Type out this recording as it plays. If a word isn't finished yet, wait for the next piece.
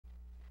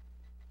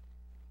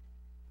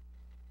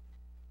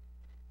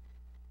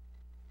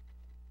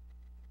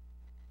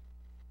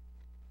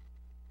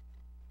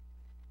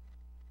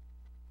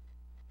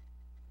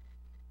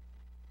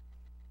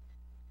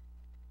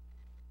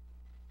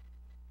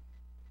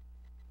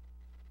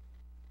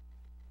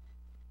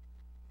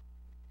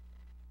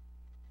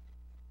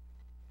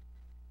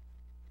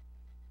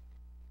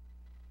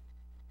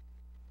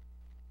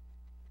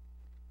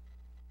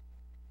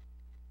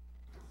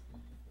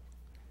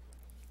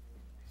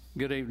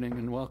Good evening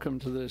and welcome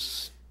to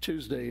this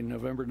Tuesday,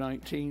 November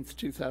 19th,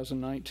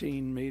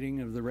 2019 meeting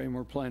of the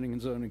Raymore Planning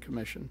and Zoning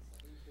Commission.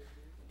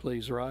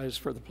 Please rise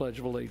for the Pledge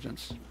of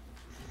Allegiance.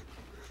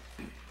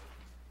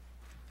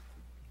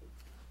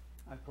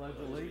 I pledge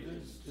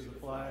allegiance to the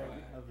flag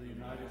of the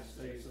United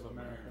States of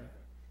America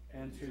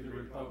and to the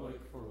republic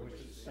for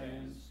which it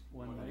stands,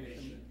 one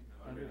nation,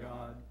 under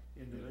God,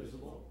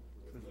 indivisible,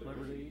 with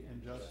liberty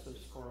and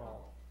justice for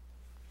all.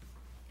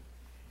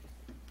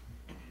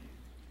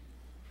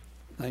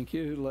 Thank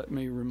you. Let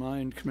me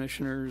remind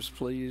commissioners,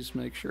 please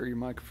make sure your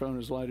microphone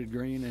is lighted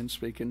green and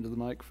speak into the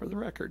mic for the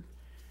record.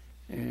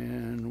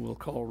 And we'll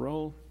call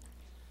roll.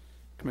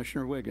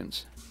 Commissioner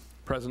Wiggins.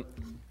 Present.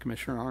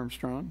 Commissioner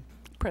Armstrong.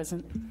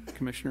 Present.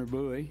 Commissioner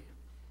Bowie.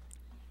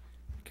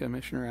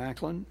 Commissioner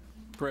Ackland.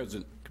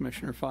 Present.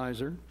 Commissioner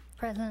Fizer.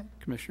 Present.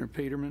 Commissioner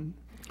Peterman.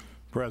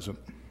 Present.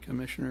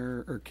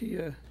 Commissioner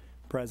Urquia.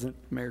 Present.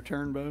 Mayor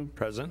Turnbow.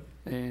 Present.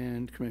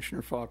 And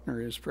Commissioner Faulkner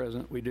is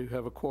present. We do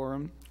have a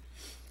quorum.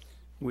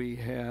 We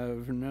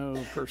have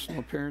no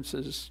personal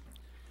appearances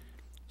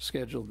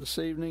scheduled this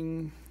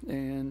evening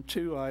and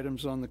 2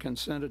 items on the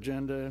consent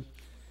agenda.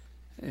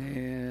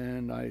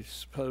 And I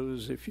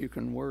suppose if you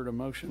can word a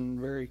motion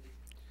very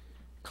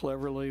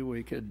cleverly,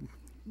 we could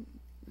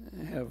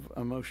have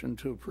a motion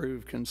to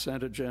approve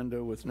consent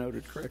agenda with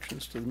noted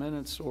corrections to the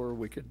minutes, or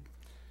we could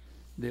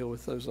deal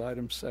with those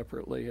items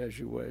separately as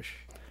you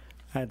wish.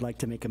 I'd like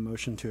to make a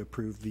motion to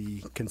approve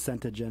the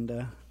consent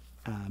agenda,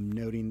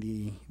 noting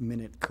the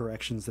minute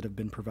corrections that have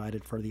been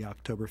provided for the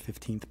October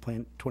 15th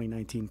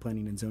 2019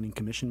 Planning and Zoning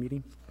Commission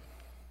meeting.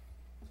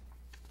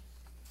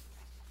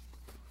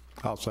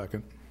 I'll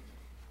second.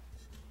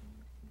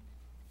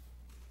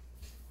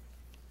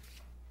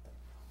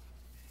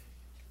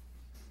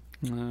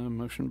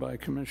 Motion by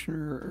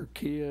Commissioner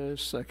Urquia,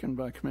 second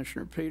by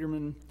Commissioner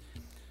Peterman,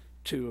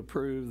 to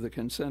approve the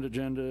consent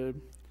agenda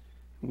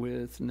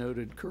with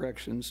noted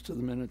corrections to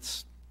the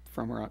minutes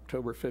from our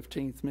October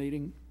 15th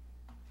meeting.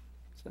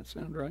 Does that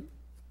sound right?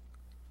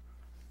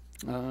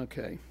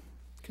 Okay.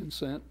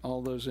 Consent.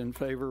 All those in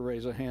favor,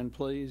 raise a hand,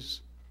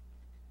 please.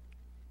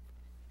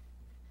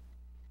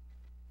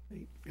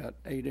 Got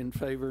 8 in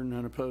favor,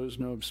 none opposed,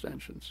 no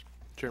abstentions.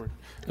 Chairman,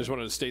 I just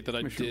wanted to state that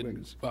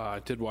I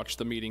did watch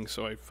the meeting,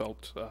 so I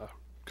felt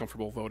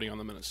comfortable voting on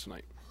the minutes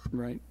tonight.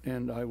 Right,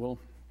 and I will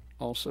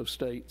also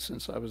state,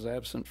 since I was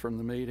absent from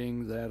the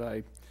meeting, that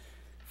I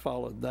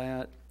followed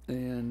that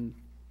and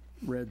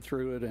read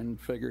through it and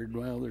figured,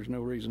 well, there's no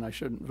reason I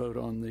shouldn't vote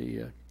on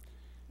the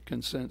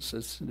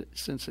consensus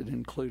since it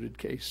included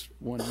case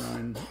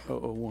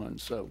 19001.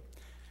 So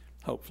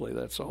hopefully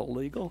that's all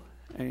legal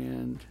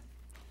and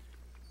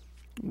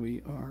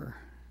we are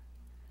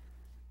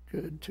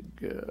good to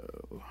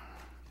go.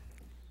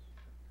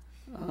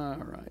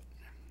 All right.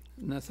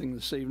 Nothing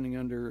this evening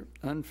under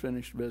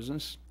unfinished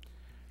business.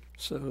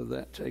 So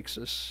that takes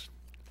us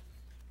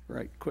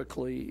right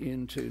quickly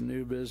into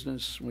new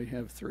business. We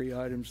have 3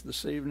 items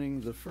this evening.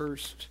 The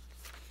first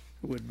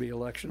would be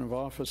election of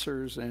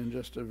officers, and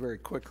just a very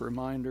quick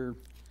reminder,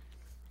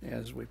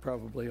 as we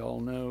probably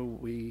all know,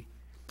 we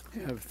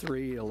have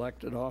 3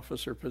 elected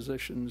officer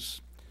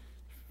positions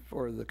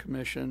for the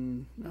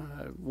commission,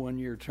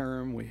 1-year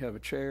term. We have a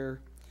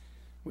chair,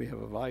 we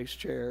have a vice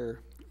chair,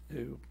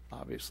 who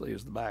obviously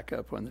is the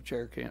backup when the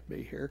chair can't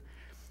be here,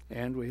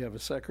 and we have a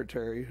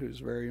secretary whose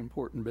very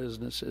important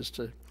business is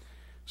to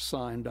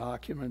sign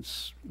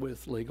documents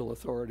with legal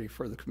authority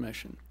for the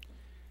commission.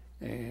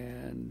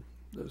 And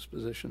those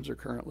positions are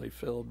currently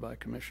filled by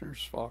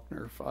Commissioners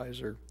Faulkner,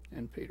 Fizer,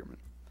 and Peterman.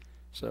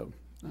 So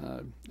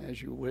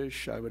as you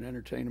wish, I would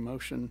entertain a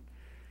motion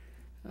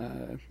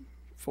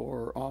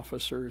for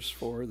officers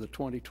for the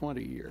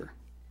 2020 year.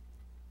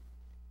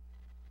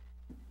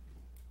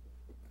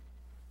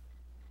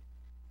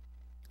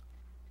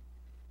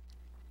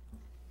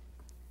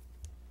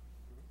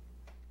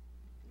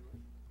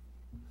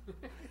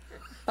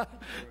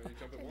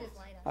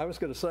 I was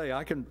going to say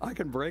I can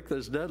break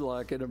this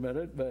deadlock in a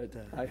minute, but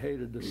I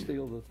hated to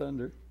steal the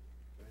thunder.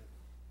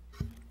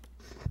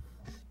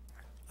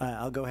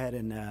 I'll go ahead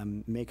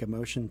and make a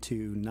motion to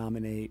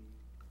nominate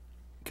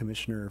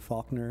Commissioner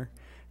Faulkner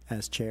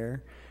as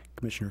chair,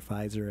 Commissioner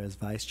Fizer as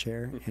vice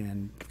chair,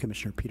 and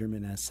Commissioner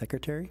Peterman as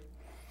secretary.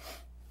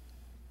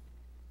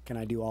 Can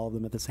I do all of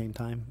them at the same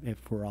time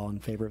if we're all in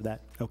favor of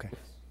that? Okay.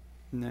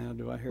 Now,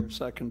 do I hear a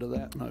second to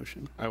that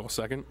motion? I will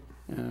second.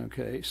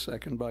 Okay,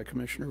 second by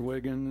Commissioner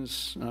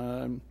Wiggins.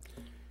 And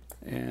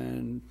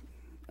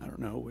I don't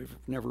know, we've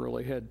never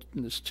really had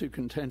this too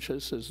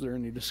contentious. Is there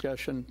any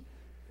discussion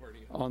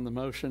on the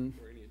motion?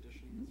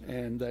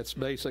 And that's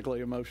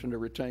basically a motion to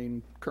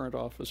retain current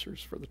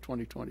officers for the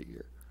 2020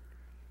 year.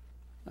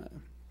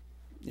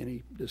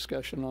 Any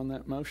discussion on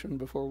that motion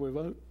before we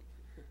vote?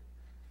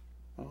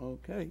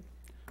 Okay.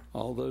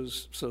 All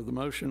those, so the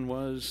motion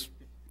was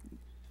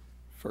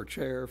for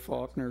Chair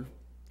Faulkner,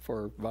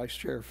 for Vice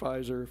Chair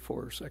Fizer,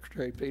 for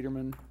Secretary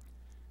Peterman.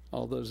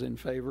 All those in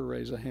favor,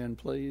 raise a hand,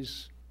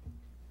 please.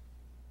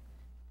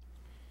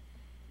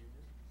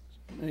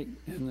 8,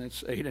 and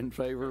that's 8 in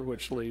favor,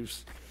 which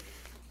leaves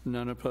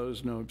None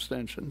opposed, no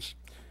abstentions.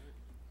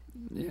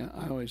 Yeah,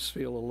 I always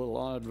feel a little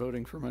odd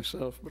voting for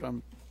myself, but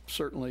I'm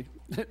certainly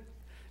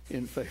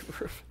in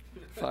favor of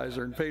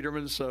Pfizer and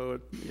Peterman, so,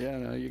 yeah,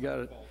 no, you got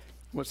to,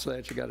 what's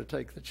that? You got to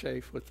take the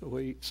chaff with the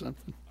wheat,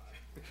 something?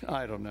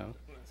 I don't know.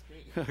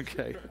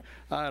 Okay,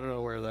 I don't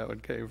know where that one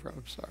came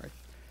from, sorry.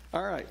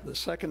 All right, the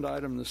second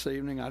item this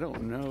evening, I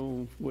don't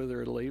know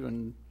whether it'll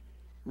even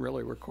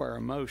really require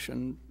a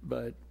motion,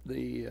 but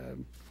the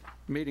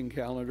meeting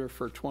calendar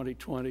for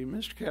 2020.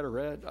 Mr.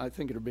 Carteret, I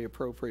think it'd be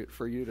appropriate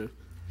for you to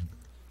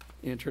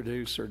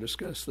introduce or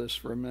discuss this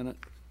for a minute.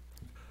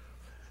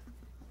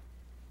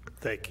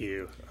 Thank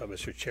you,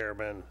 Mr.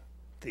 Chairman.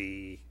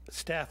 The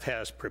staff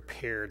has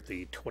prepared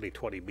the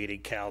 2020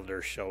 meeting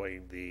calendar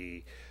showing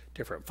the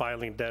different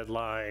filing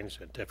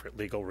deadlines and different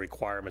legal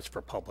requirements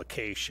for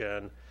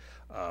publication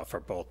for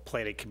both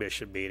planning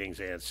commission meetings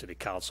and city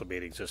council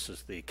meetings. This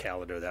is the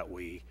calendar that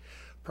we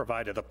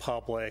provide to the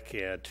public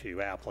and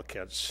to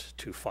applicants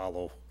to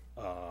follow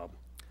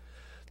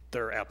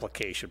their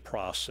application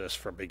process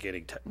from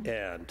beginning to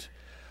end.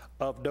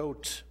 Of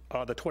note,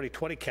 on the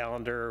 2020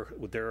 calendar,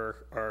 there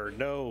are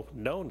no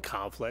known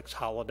conflicts,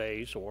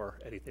 holidays, or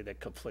anything that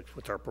conflicts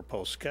with our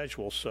proposed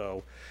schedule.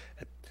 So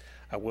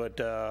I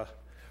would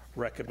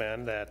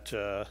recommend that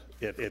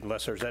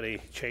unless there's any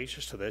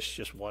changes to this,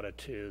 just wanted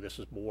to, this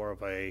is more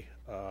of a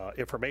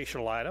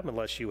informational item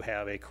unless you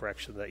have a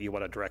correction that you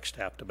want to direct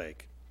staff to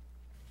make.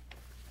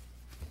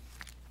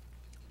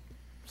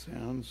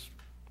 Sounds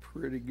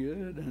pretty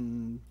good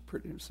and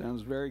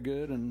sounds very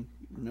good and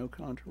no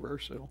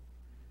controversial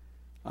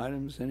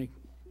items.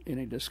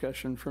 Any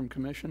discussion from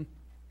commission?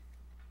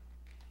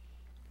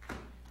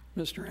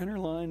 Mr.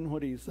 Enterline,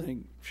 what do you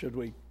think? Should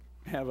we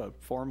have a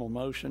formal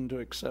motion to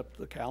accept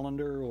the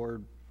calendar,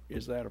 or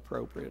is that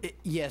appropriate?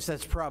 Yes,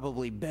 that's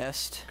probably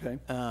best. Okay,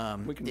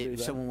 we can do If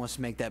that. someone wants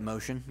to make that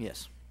motion,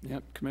 yes.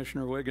 Yep,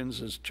 Commissioner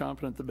Wiggins is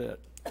chomping at the bit.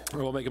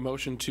 We'll make a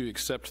motion to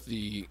accept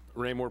the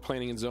Raymore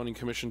Planning and Zoning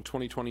Commission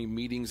 2020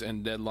 meetings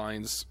and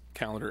deadlines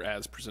calendar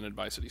as presented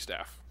by city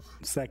staff.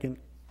 Second.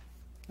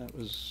 That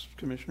was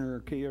Commissioner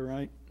Kia,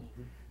 right?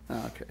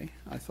 Okay,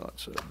 I thought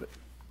so, but.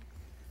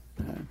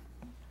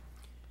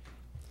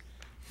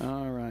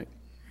 All right.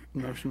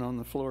 Motion on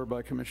the floor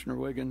by Commissioner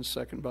Wiggins,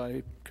 second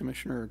by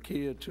Commissioner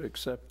Kia to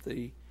accept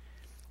the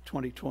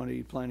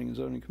 2020 Planning and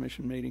Zoning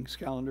Commission meetings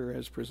calendar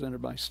as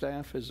presented by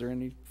staff. Is there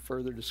any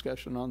further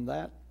discussion on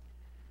that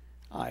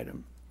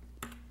item?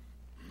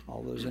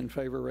 All those in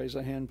favor, raise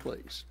a hand,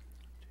 please.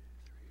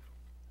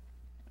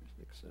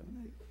 6, 7,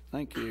 8.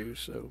 Thank you.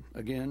 So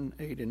again,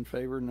 8 in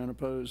favor, none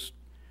opposed,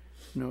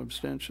 no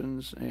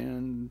abstentions,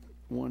 and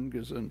 1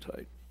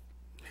 Gesundheit.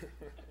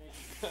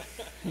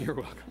 You're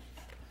welcome.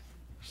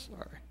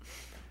 Sorry.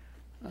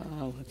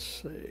 Let's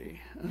see.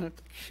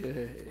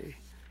 Okay.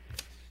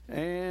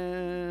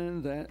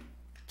 And that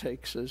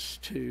takes us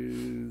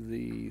to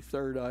the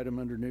third item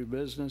under new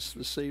business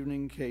this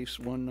evening, case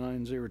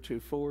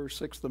 19024,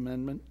 Sixth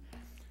Amendment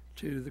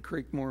to the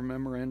Creekmore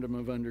Memorandum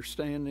of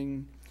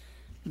Understanding.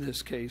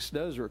 This case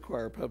does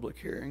require public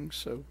hearing,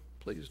 so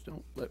please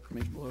don't let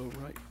me blow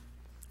right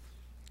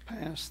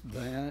past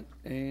that.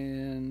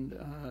 And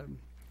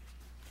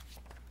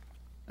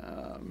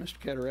Mr.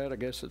 Carteret, I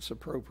guess it's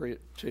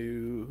appropriate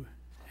to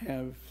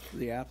have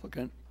the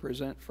applicant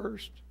present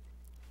first.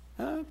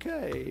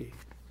 Okay.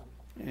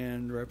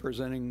 And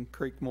representing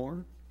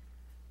Creekmore,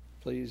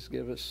 please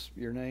give us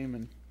your name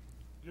and.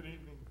 Good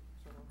evening.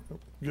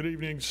 Good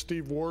evening,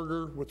 Steve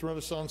Warger with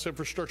Renaissance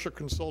Infrastructure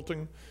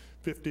Consulting,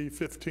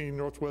 5015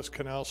 Northwest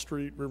Canal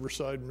Street,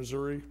 Riverside,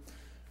 Missouri.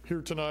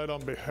 Here tonight on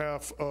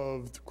behalf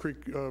of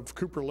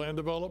Cooper Land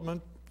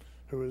Development,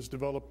 who has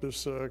developed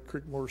this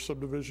Creekmore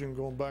subdivision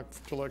going back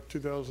to like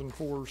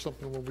 2004 or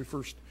something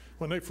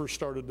when they first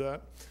started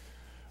that.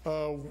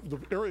 The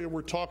area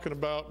we're talking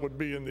about would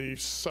be in the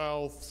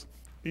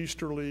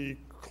southeasterly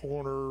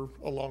corner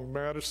along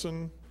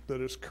Madison that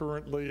is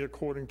currently,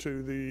 according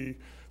to the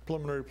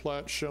preliminary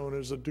plat, shown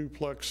as a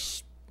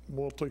duplex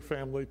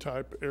multifamily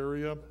type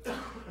area.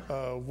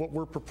 What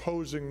we're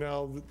proposing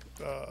now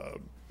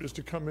is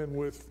to come in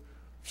with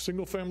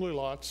single family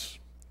lots,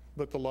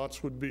 but the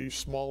lots would be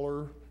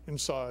smaller in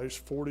size,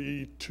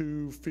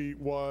 42 feet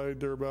wide,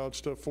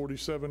 thereabouts to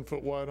 47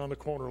 foot wide on the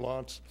corner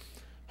lots,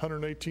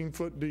 118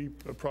 foot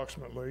deep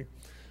approximately,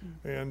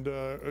 and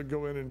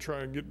go in and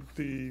try and get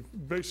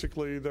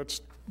basically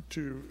that's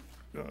to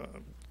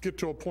get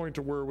to a point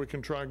to where we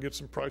can try and get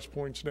some price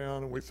points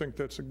down, and we think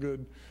that's a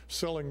good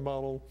selling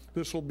model.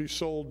 This will be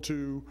sold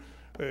to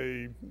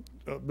a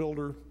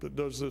builder that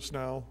does this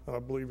now. I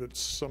believe it's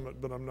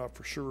Summit, but I'm not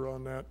for sure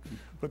on that.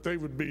 But they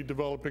would be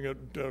developing it.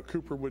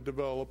 Cooper would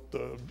develop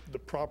the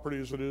property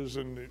as it is,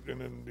 and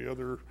then the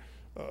other,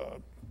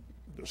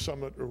 the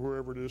Summit or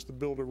wherever it is, the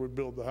builder would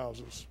build the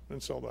houses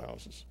and sell the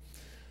houses.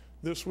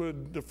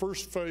 The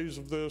first phase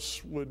of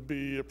this would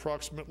be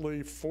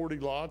approximately 40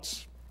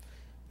 lots.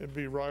 It'd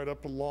be right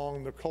up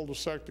along the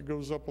cul-de-sac that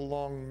goes up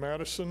along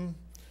Madison,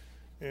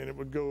 and it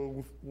would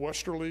go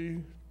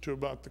westerly to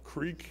about the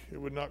creek.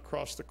 It would not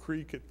cross the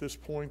creek at this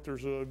point.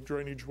 There's a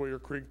drainage way or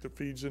creek that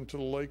feeds into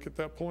the lake at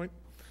that point.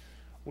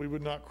 We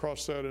would not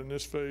cross that in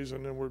this phase,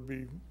 and then would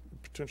be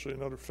potentially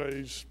another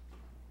phase,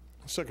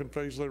 second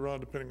phase later on,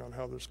 depending on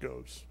how this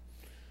goes.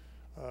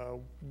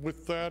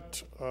 With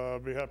that,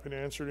 I'd be happy to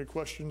answer any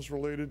questions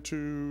related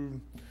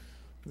to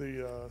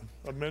the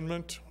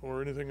amendment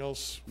or anything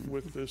else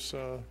with this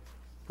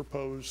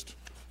proposed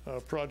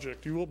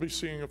project. You will be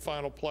seeing a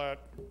final plat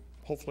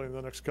hopefully in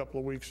the next couple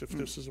of weeks if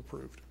this is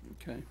approved.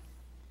 Okay.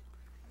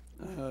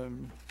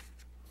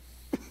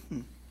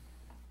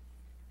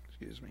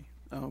 Excuse me.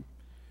 Oh,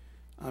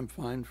 I'm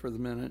fine for the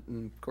minute,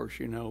 and of course,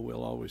 you know,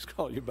 we'll always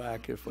call you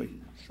back if we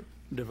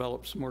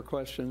develop some more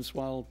questions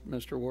while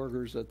Mr.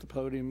 Warger's at the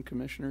podium.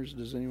 Commissioners,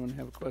 does anyone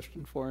have a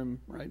question for him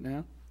right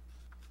now?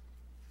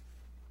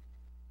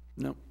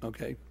 No?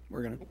 Okay,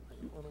 we're going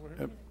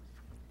to,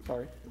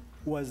 sorry.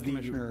 Was the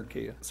Commissioner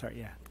Arkia. Sorry,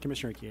 yeah,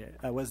 Commissioner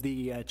Arkia. Was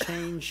the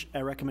change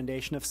a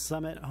recommendation of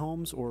Summit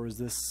Homes, or was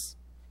this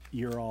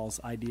your all's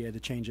idea to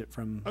change it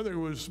from? I think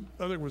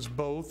it was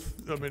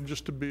both. I mean,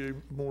 just to be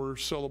more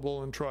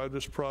sellable and try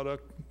this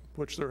product,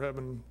 which they're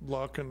having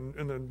luck, and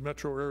in the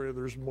metro area,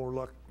 there's more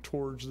luck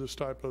towards this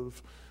type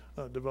of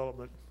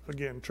development.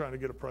 Again, trying to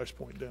get a price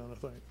point down, I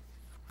think.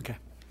 Okay.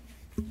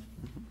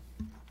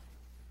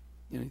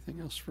 Anything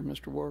else for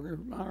Mr. Warger?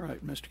 All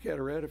right, Mr.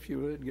 Cataret, if you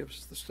would, give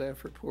us the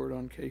staff report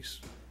on case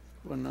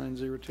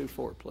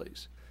 19024,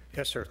 please.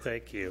 Yes, sir.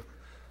 Thank you.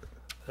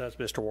 As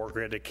Mr.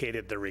 Warger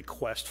indicated, the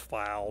request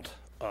filed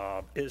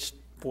is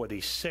for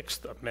the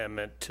Sixth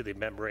Amendment to the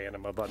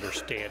Memorandum of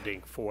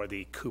Understanding for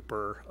the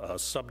Cooper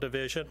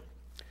subdivision.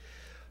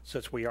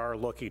 Since we are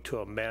looking to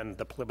amend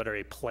the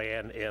preliminary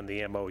plan and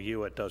the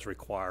MOU, it does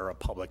require a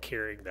public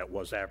hearing that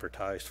was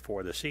advertised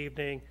for this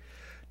evening.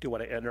 Do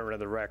want to enter into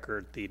the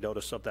record the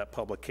notice of that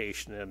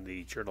publication in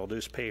the Journal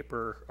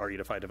newspaper, our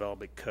Unified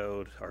Development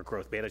Code, our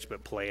Growth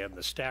Management Plan,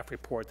 the staff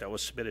report that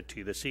was submitted to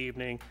you this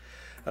evening,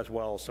 as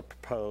well as the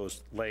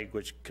proposed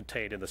language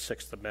contained in the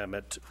Sixth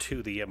Amendment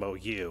to the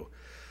MOU.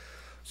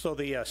 So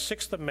the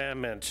Sixth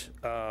Amendment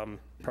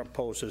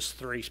proposes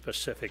three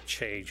specific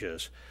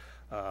changes.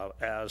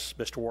 As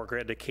Mr. Warger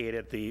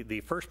indicated,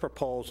 the first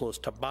proposal is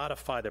to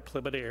modify the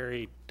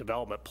preliminary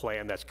development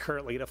plan that's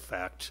currently in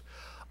effect.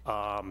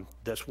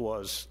 This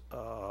was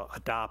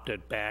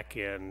adopted back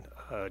in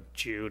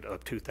June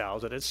of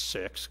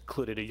 2006,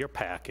 included in your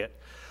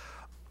packet.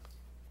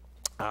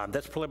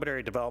 This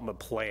preliminary development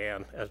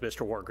plan, as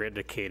Mr. Warger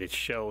indicated,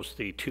 shows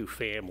the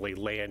two-family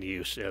land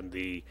use in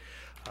the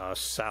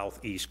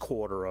southeast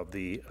quarter of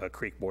the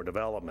Creekmore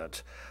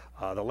development.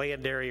 The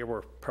land area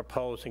we're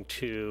proposing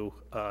to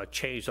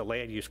change the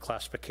land use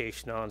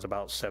classification on is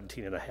about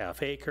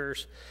 17.5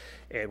 acres,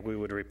 and we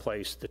would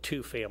replace the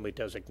two-family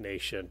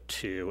designation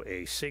to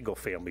a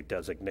single-family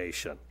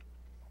designation.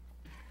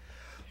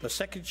 The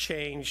second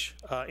change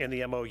in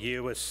the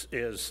MOU is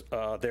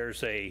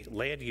there's a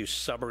land use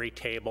summary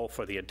table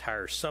for the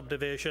entire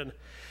subdivision.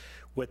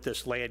 With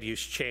this land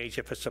use change,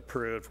 if it's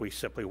approved, we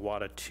simply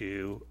wanted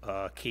to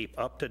keep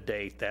up to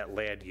date that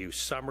land use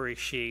summary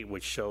sheet,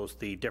 which shows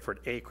the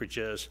different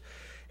acreages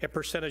and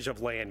percentage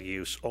of land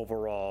use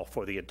overall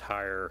for the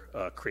entire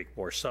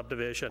Creekmore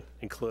subdivision,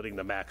 including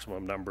the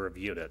maximum number of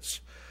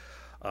units.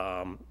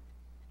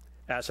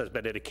 As has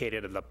been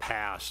indicated in the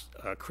past,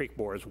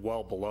 Creekmore is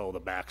well below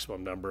the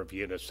maximum number of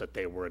units that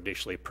they were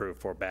initially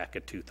approved for back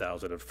in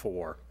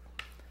 2004.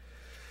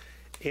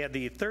 And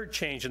the third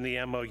change in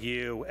the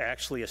MOU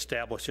actually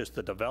establishes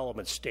the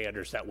development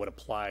standards that would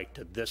apply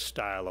to this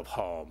style of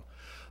home.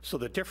 So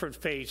the different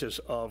phases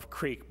of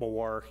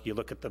Creekmore, you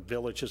look at the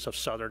villages of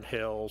Southern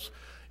Hills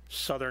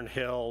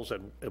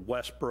and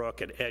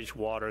Westbrook and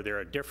Edgewater, there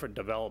are different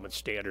development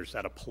standards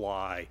that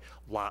apply,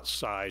 lot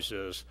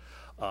sizes,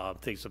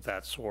 things of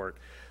that sort.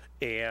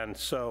 And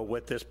so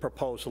with this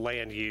proposed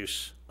land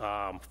use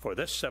for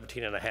this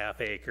 17.5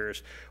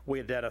 acres,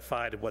 we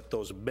identified what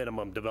those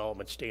minimum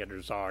development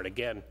standards are. And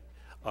again,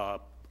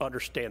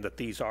 understand that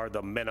these are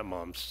the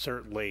minimums.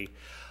 Certainly,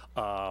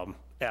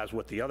 as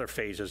with the other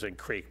phases in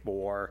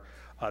Creekmore,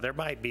 there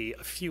might be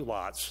a few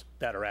lots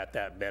that are at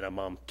that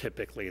minimum.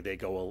 Typically, they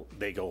go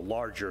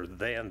larger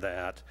than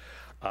that.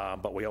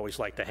 But we always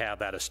like to have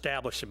that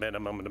established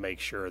minimum to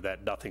make sure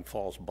that nothing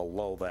falls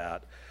below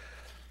that.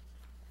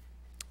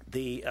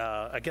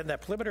 Again,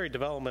 that preliminary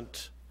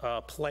development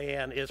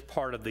plan is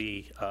part of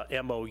the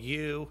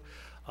MOU.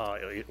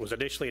 It was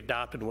initially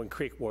adopted when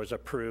Creekmore was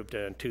approved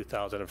in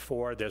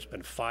 2004. There's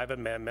been 5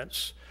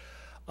 amendments.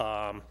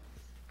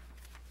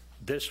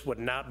 This would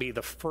not be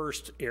the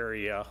first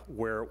area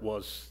where it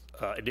was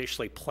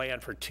initially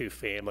planned for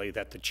two-family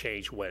that the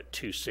change went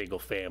to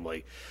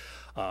single-family.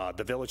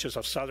 The villages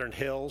of Southern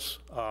Hills,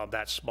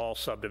 that small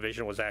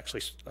subdivision was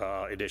actually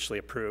initially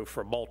approved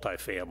for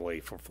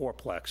multifamily, for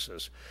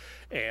fourplexes.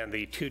 And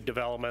the 2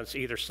 developments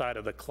either side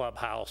of the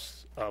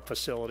clubhouse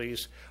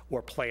facilities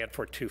were planned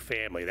for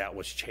two-family. That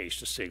was changed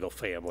to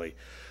single-family.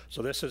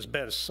 So this has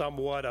been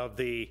somewhat of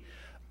the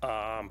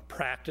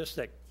practice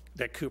that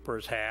that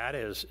Cooper's had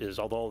is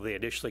although they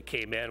initially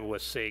came in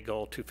with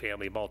single,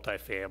 two-family,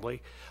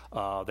 multifamily,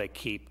 they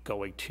keep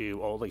going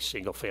to only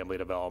single-family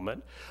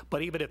development.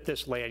 But even if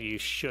this land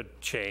use should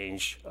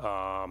change,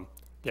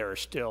 there are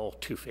still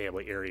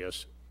two-family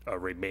areas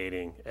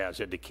remaining as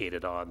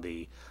indicated on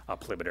the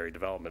preliminary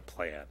development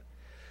plan.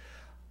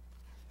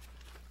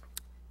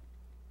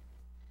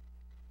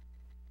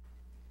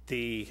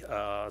 The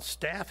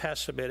staff has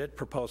submitted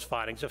proposed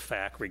findings of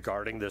fact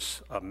regarding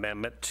this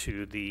amendment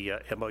to the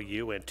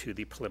MOU and to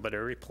the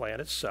preliminary plan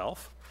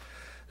itself.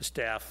 The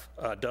staff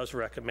does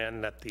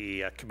recommend that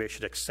the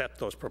commission accept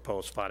those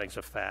proposed findings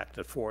of fact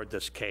and forward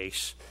this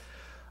case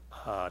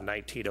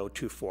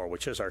 19024,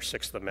 which is our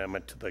Sixth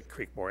Amendment to the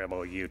Creekmore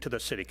MOU, to the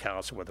City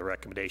Council with a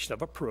recommendation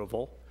of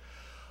approval.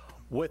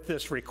 With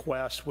this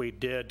request, we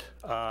did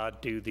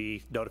do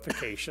the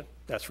notification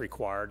that's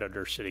required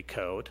under city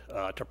code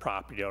to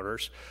property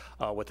owners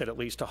within at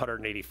least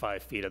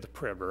 185 feet of the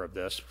perimeter of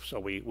this. So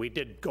we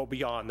did go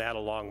beyond that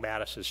along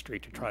Madison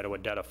Street to try to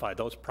identify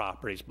those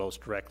properties most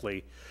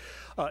directly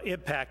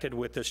impacted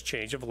with this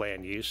change of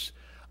land use.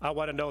 I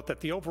want to note that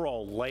the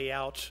overall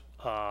layout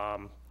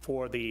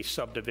for the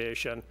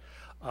subdivision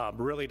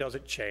really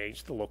doesn't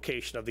change. The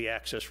location of the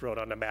access road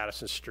onto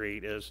Madison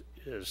Street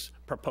is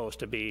proposed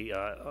to be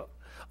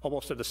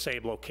almost in the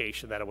same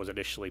location that it was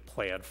initially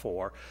planned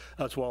for,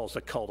 as well as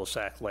the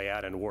cul-de-sac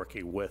layout and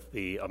working with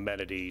the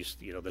amenities,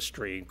 the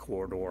stream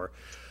corridor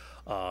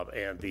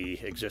and the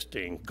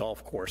existing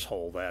golf course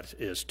hole that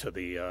is to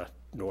the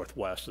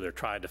northwest. So they're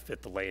trying to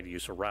fit the land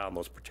use around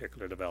those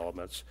particular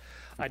developments.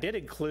 I did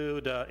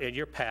include in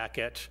your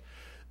packet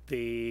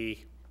the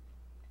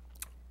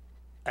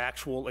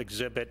actual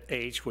Exhibit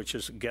H, which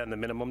is, again, the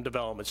minimum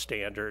development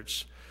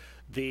standards,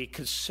 the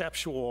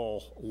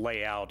conceptual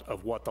layout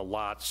of what the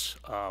lots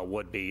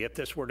would be. If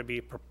this were to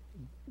be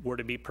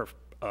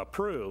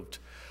approved,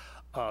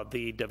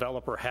 the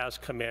developer has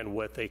come in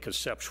with a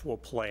conceptual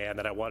plan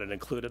that I wanted to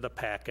include in the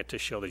packet to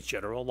show the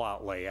general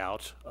lot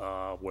layout,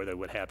 where they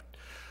would have,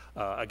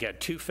 again,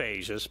 two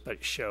phases,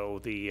 but show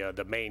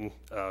the main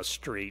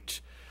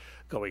street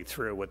going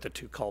through with the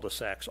two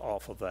cul-de-sacs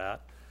off of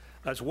that.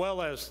 As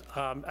well as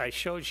I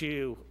showed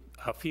you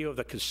a few of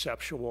the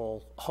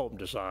conceptual home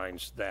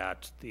designs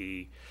that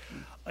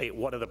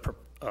one of the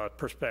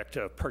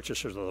prospective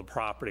purchasers of the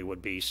property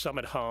would be.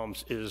 Summit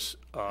Homes is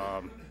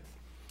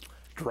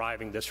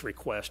driving this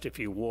request, if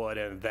you would,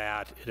 and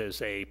that it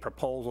is a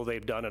proposal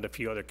they've done in a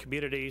few other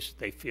communities.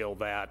 They feel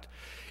that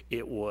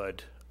it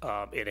would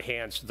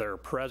enhance their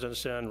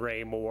presence in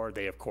Raymore.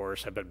 They, of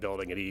course, have been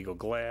building at Eagle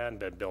Glen,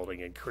 been building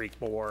in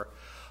Creekmore.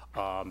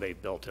 They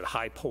built at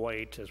High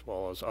Point, as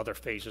well as other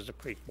phases of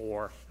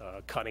Creekmore,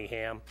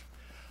 Cunningham.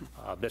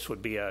 This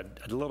would be a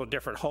little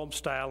different home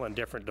style and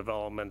different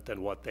development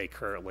than what they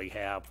currently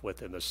have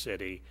within the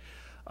city.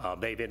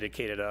 They've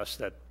indicated us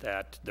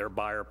that their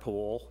buyer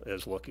pool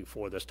is looking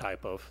for this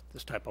type of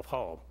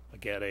home.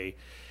 Again,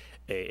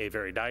 a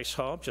very nice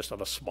home, just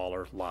on a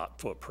smaller lot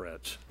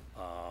footprint.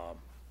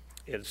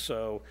 And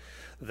so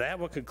that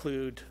will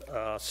conclude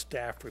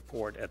staff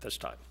report at this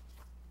time.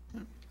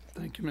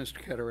 Thank you,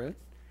 Mr. Carteret.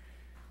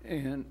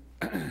 And,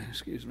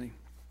 excuse me,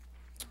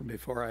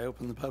 before I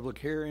open the public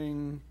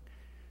hearing,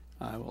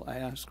 I will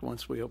ask,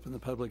 once we open the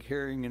public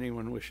hearing,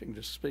 anyone wishing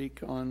to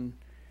speak on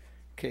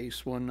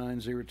case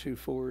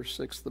 19024,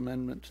 Sixth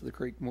Amendment to the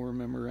Creekmore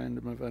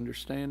Memorandum of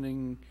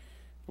Understanding,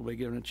 will be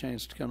given a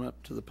chance to come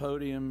up to the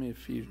podium.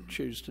 If you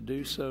choose to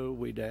do so,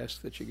 we'd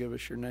ask that you give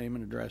us your name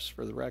and address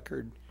for the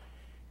record.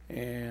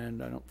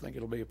 And I don't think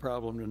it'll be a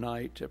problem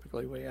tonight.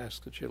 Typically, we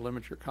ask that you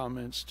limit your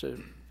comments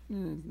to I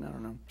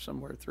don't know,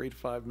 somewhere 3 to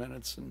 5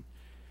 minutes,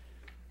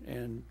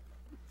 and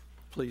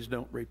please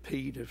don't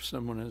repeat if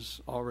someone has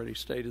already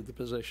stated the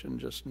position,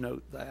 just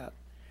note that.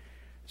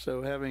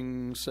 So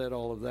having said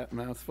all of that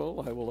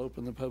mouthful, I will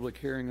open the public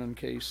hearing on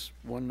case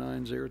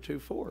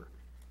 19024.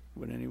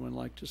 Would anyone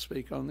like to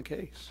speak on the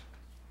case?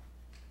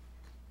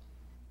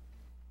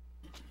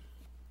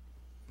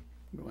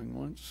 Going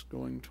once,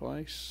 going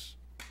twice,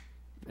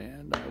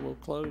 and I will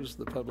close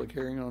the public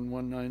hearing on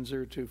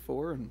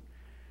 19024 and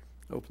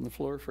open the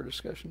floor for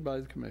discussion by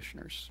the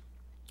commissioners.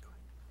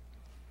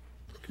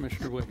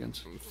 Commissioner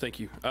Wiggins. Thank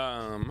you.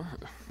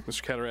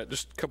 Mr. Carteret,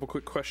 just a couple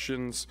quick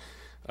questions.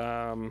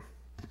 I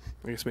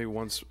guess maybe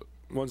one's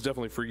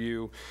definitely for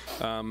you.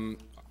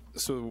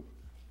 So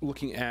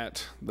looking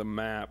at the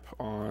map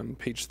on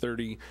page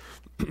 30,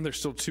 there's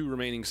still 2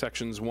 remaining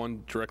sections,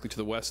 one directly to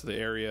the west of the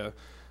area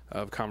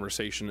of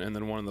conversation, and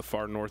then one in the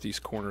far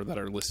northeast corner that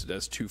are listed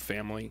as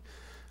 2-family.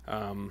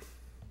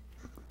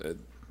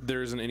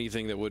 There isn't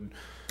anything that would,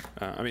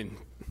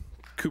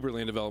 Cooper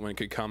Land Development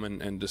could come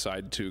and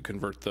decide to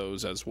convert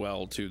those as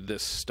well to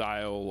this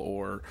style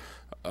or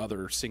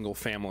other single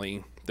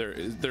family.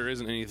 There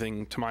isn't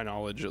anything, to my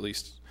knowledge, at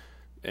least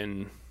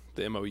in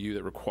the MOU,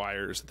 that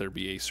requires that there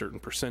be a certain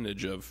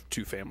percentage of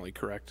 2-family,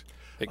 correct?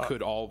 It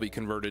could all be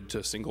converted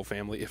to single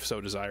family if so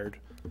desired.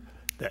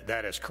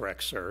 That is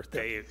correct, sir.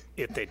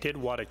 If they did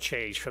want to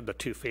change from the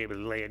 2-family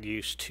land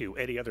use to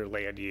any other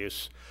land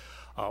use,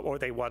 or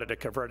they wanted to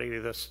convert any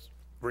of this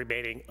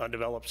remaining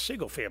undeveloped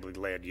single-family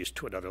land use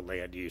to another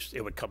land use,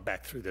 it would come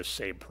back through this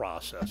same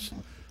process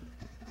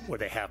where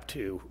they have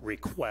to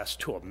request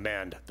to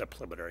amend the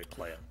preliminary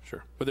plan.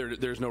 Sure. But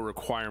there's no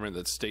requirement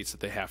that states that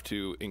they have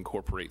to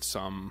incorporate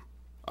some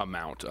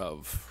amount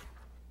of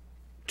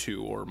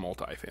two or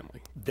multifamily.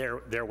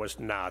 There was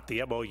not.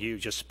 The MOU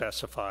just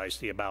specifies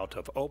the amount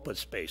of open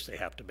space they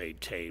have to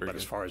maintain, but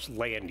as far as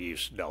land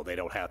use, no, they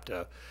don't have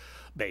to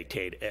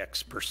maintain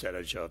X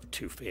percentage of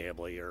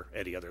two-family or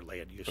any other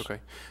land use. Okay.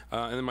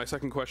 And then my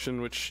second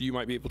question, which you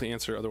might be able to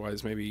answer,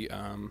 otherwise maybe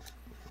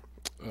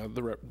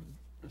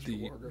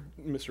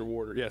Mr.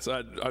 Warder. Yes,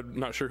 I'm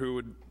not sure who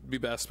would be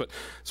best, but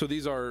so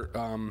these are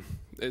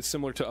it's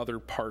similar to other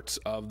parts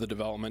of the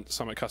development.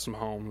 Summit Custom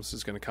Homes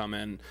is going to come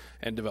in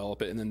and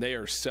develop it, and then they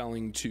are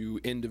selling to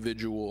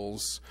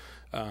individuals.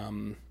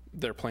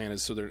 Their plan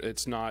is so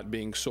it's not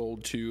being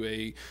sold to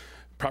a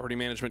property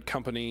management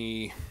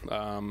company,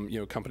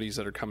 companies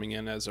that are coming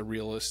in as a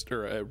realist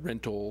or a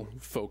rental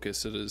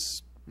focus. It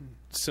is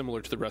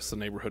similar to the rest of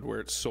the neighborhood where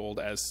it's sold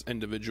as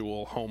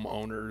individual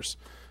homeowners,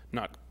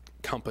 not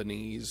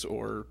companies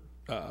or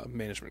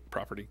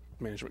property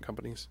management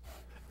companies.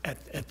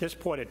 At this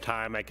point in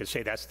time, I can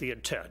say that's the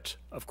intent.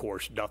 Of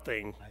course,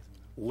 nothing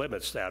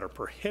limits that or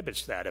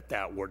prohibits that if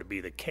that were to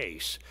be the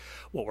case.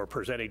 What we're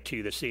presenting to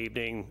you this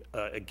evening,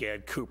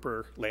 again,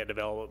 Cooper Land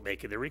Development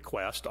making the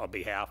request on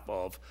behalf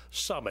of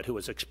Summit, who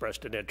has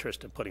expressed an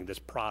interest in putting this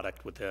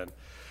product within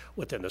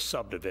the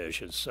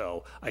subdivision.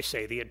 So I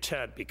say the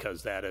intent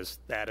because that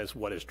is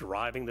what is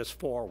driving this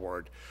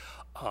forward.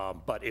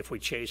 But if we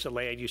change the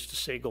land use to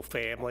single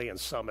family and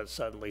Summit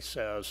suddenly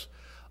says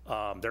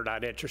they're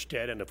not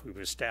interested, and if we've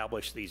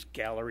established these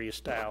gallery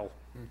style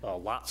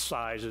lot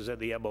sizes in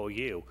the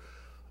MOU,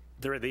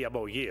 they're in the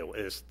MOU.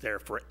 It's there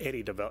for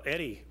any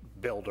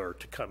builder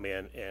to come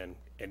in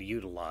and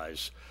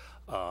utilize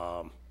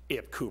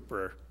if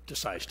Cooper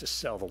decides to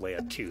sell the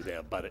land to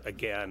them. But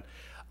again,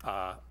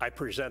 I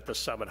present the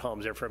Summit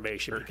Homes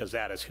information because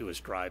that is who is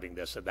driving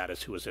this and that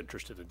is who is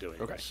interested in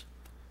doing this.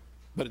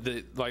 But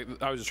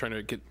I was just trying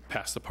to get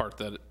past the part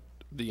that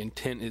the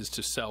intent is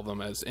to sell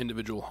them as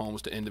individual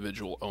homes to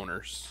individual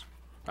owners.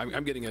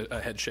 I'm getting a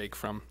head shake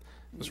from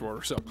Mr.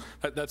 Warder, so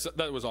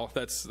that was all.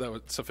 That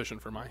was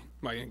sufficient for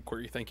my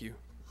inquiry. Thank you.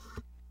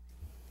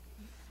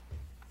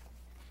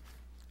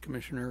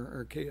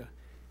 Commissioner Urquia.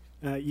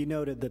 You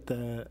noted that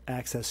the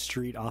access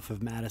street off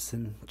of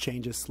Madison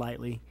changes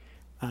slightly.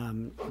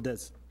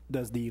 Does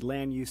the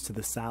land use to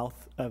the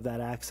south of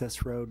that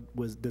access road,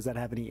 does that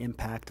have any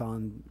impact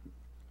on?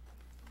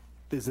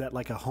 Is that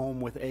like a home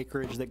with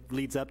acreage that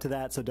leads up to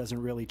that, so it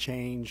doesn't really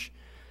change,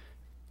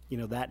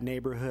 that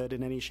neighborhood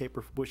in any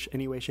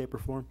way, shape, or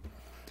form?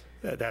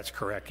 That's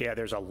correct. Yeah,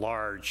 there's a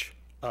large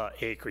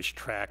acreage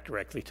tract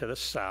directly to the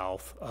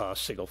south,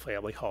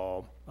 single-family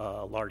home,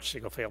 large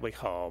single-family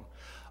home.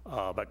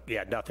 But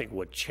yeah, nothing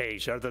would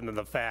change other than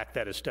the fact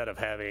that instead of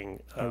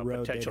having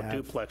potential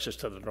duplexes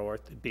to the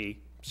north, it'd be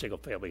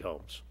single-family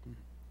homes.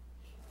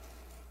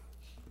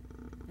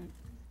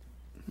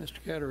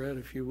 Mr. Carteret,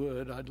 if you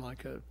would, I'd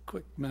like a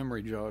quick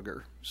memory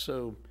jogger.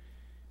 So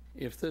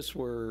if this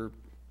were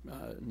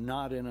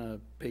not in a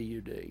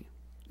PUD,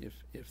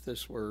 if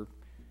this were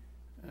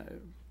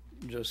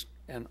just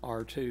an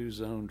R2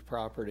 zoned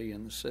property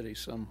in the city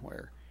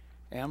somewhere,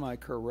 am I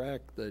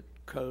correct that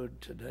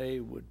code today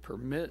would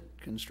permit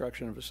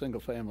construction of a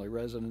single-family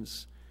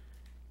residence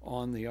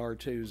on the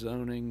R2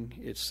 zoning?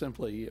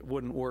 It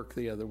wouldn't work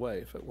the other way.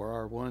 If it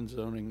were R1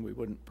 zoning, we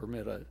wouldn't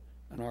permit an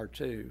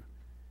R2.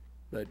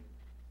 But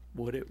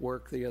would it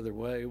work the other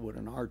way? Would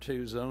an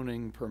R2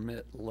 zoning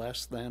permit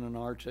less than an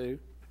R2?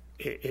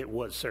 It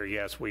would, sir.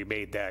 Yes, we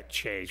made that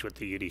change with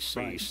the UDC.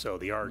 Right. So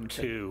the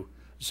R2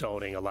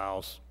 zoning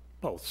allows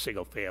both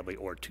single family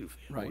or two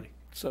family. Right.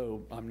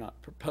 So I'm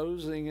not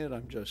proposing it.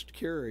 I'm just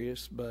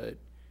curious. But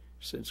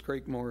since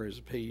Creekmore is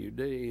a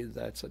PUD,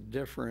 that's a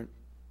different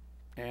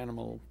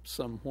animal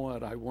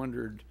somewhat. I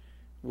wondered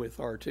with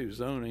R2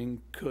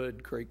 zoning,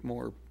 could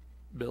Creekmore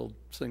build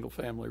single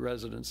family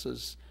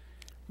residences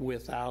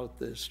without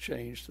this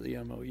change to the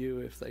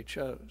MOU if they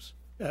chose?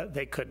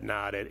 They could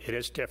not. It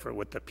is different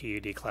with the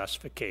PUD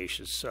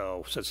classification.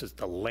 So since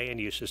the land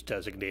use is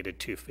designated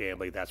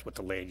two-family, that's what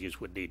the land use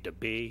would need to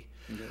be,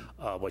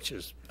 which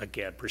is,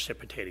 again,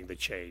 precipitating the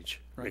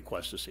change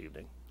request this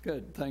evening.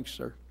 Good. Thanks,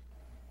 sir.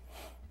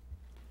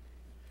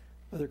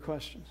 Other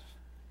questions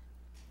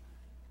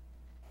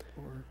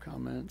or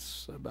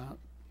comments about?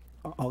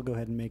 I'll go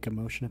ahead and make a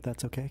motion if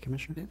that's okay,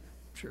 Commissioner. Yeah,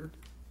 sure.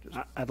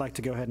 I'd like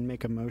to go ahead and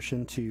make a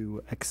motion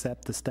to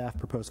accept the staff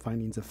proposed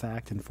findings of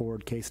fact and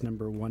forward case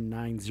number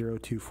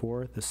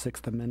 19024, the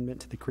Sixth Amendment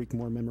to the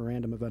Creekmore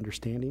Memorandum of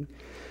Understanding,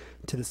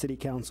 to the City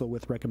Council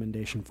with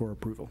recommendation for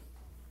approval.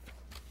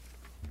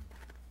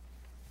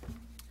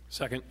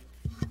 Second.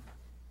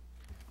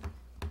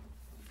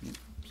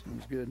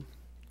 Sounds good.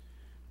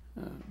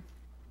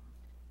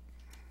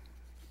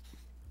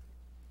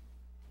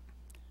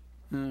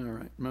 All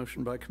right.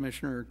 Motion by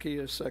Commissioner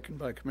Urquia, second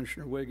by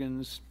Commissioner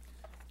Wiggins,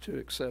 to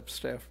accept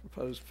staff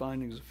proposed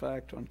findings of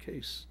fact on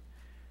case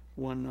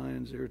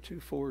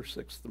 19024,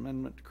 Sixth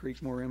Amendment to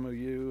Creekmore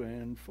MOU,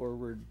 and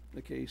forward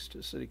the case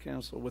to City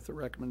Council with the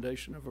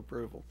recommendation of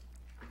approval.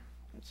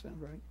 That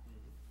sound right?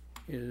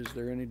 Is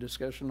there any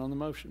discussion on the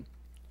motion?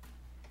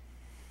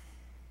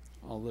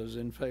 All those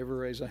in favor,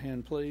 raise a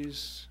hand,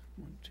 please.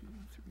 1, 2,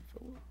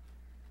 3,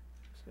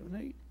 4,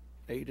 7, 8.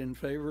 8 in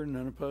favor,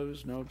 none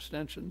opposed, no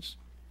abstentions.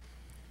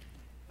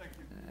 Thank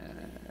you.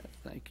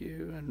 Thank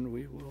you, and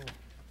we will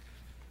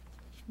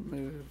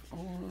move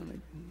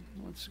on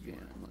once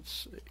again.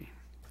 Let's see.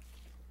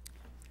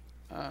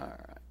 All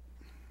right.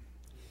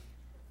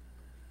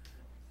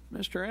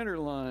 Mr.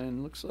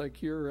 Enderline, looks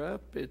like you're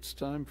up. It's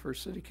time for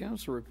City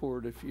Council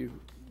report, if you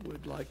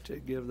would like to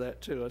give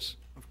that to us.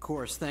 Of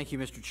course. Thank you,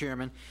 Mr.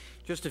 Chairman.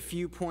 Just a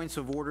few points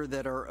of order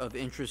that are of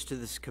interest to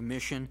this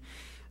commission.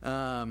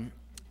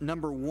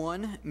 Number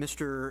one,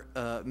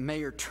 Mr.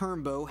 Mayor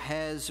Turnbow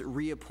has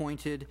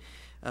reappointed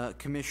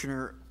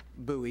Commissioner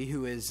Bowie,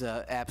 who is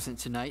absent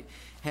tonight,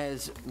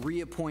 has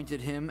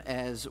reappointed him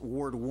as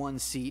Ward 1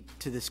 seat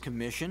to this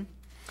commission.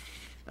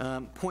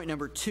 Point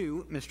number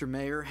two, Mr.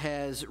 Mayor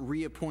has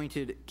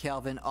reappointed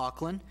Calvin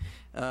Auckland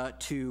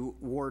to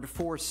Ward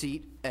 4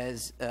 seat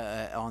as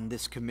on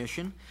this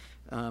commission.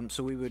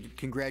 So we would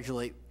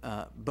congratulate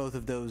both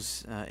of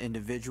those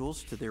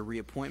individuals to their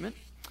reappointment.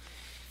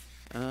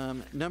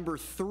 Number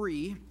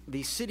three,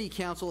 the City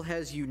Council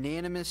has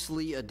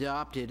unanimously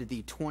adopted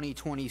the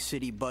 2020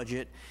 city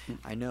budget.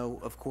 I know,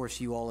 of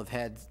course, you all have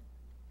had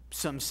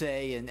some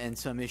say and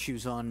some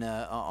issues on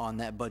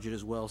that budget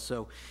as well.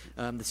 So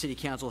the City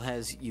Council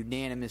has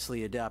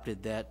unanimously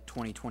adopted that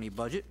 2020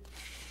 budget.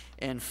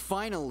 And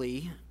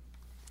finally,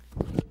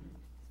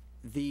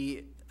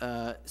 the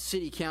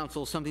City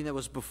Council, something that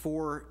was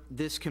before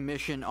this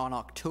commission on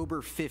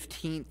October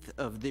 15th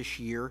of this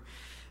year,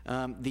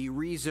 the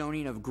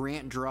rezoning of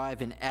Grant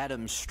Drive and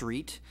Adams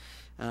Street.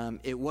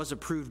 It was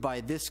approved by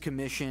this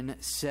commission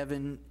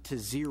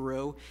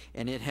 7-0,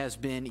 and it has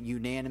been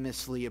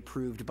unanimously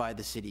approved by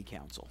the City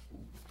Council.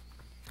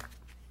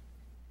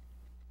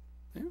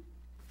 Yeah,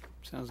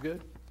 sounds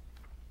good.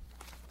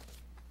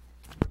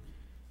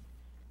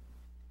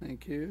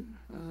 Thank you.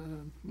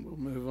 We'll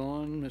move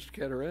on. Mr.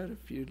 Cataret,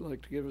 if you'd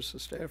like to give us a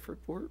staff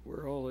report,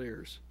 we're all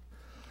ears.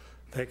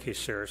 Thank you,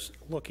 sir.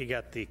 Looking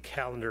at the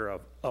calendar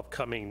of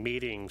upcoming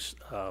meetings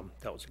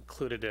that was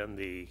included in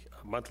the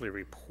monthly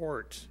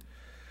report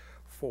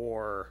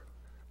for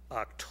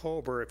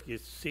October, if you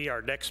see,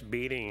 our next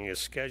meeting is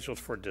scheduled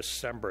for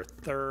December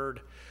 3rd.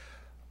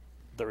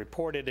 The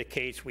report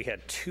indicates we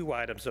had 2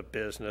 items of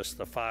business: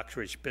 the Fox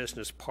Ridge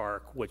Business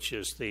Park, which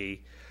is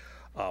the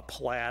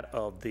plat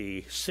of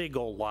the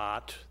single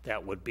lot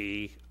that would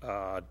be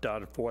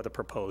done for the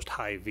proposed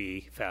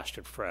Hy-Vee Fast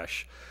and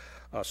Fresh.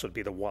 So it'd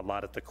be the one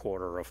lot at the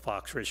corner of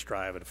Fox Ridge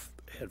Drive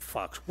and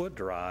Foxwood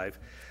Drive,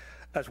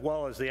 as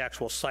well as the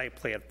actual site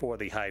plan for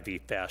the Hy-Vee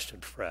Fast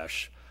and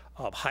Fresh.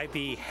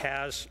 Hy-Vee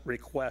has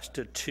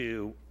requested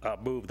to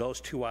move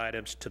those 2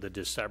 items to the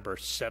December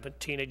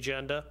 17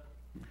 agenda.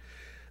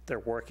 They're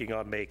working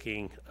on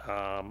making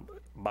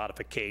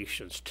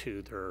modifications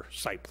to their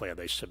site plan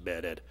they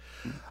submitted.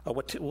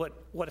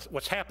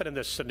 What's happened in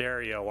this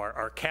scenario,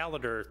 our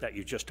calendar that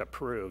you just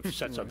approved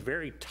sets a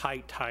very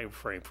tight time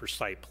frame for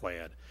site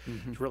plan.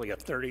 It's really a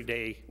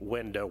 30-day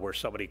window where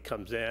somebody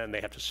comes in,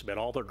 they have to submit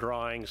all their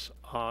drawings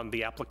on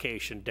the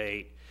application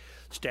date,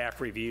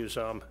 staff reviews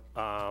them,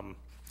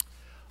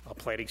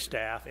 planning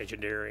staff,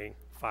 engineering,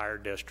 fire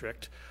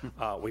district.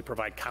 We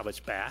provide comments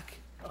back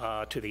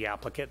to the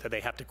applicant, that they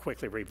have to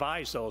quickly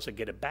revise those and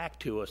get it back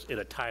to us in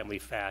a timely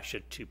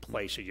fashion to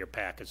place in your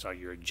packets on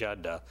your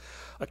agenda.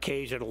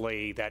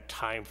 Occasionally, that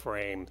time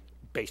frame,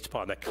 based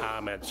upon the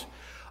comments,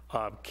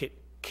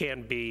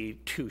 can be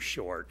too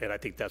short, and I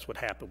think that's what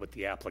happened with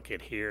the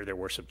applicant here. There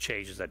were some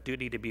changes that do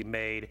need to be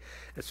made,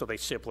 and so they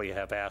simply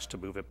have asked to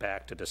move it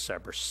back to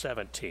December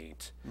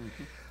 17th.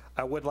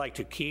 I would like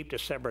to keep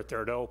December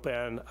 3rd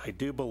open. I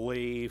do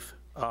believe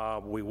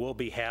we will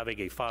be having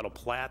a final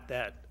plat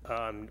that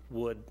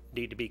would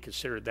need to be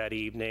considered that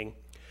evening.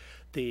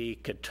 The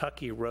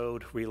Kentucky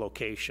Road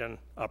relocation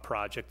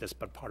project that's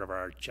been part of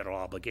our general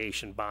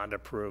obligation bond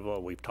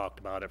approval. We've talked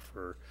about it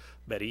for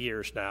many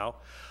years now.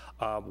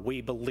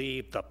 We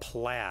believe the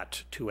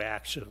plat to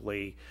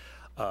actually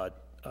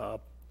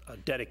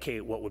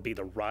dedicate what would be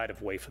the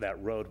right-of-way for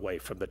that roadway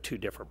from the 2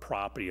 different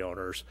property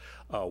owners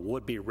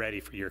would be ready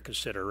for your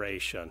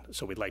consideration.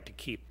 So we'd like to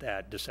keep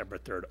that December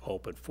 3rd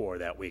open for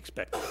that. We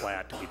expect the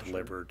plat to be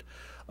delivered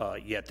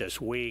yet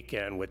this week,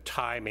 and with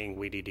timing,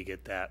 we need to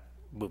get that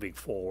moving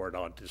forward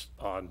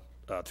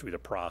through the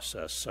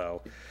process.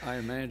 So I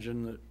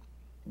imagine that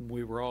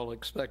we were all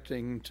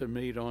expecting to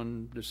meet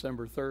on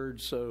December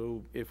 3rd,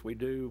 so if we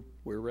do,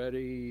 we're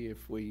ready.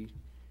 If we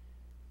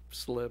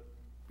slip,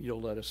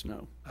 you'll let us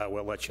know. I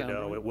will let you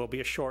know. Right? It will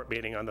be a short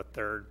meeting on the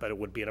 3rd, but it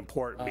would be an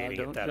important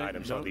meeting if that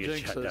item's on the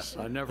agenda. Us.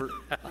 I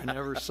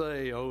never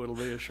say, oh, it'll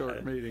be a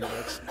short meeting.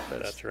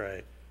 That's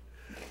right.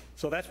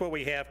 So that's what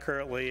we have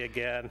currently,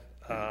 again,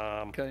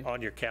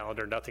 on your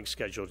calendar. Nothing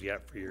scheduled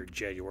yet for your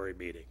January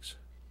meetings.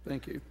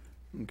 Thank you.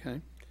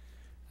 Okay.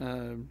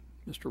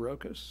 Mr.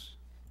 Rokas,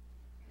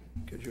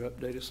 could you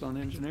update us on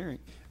engineering?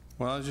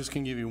 Well, I was just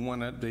going to give you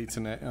one update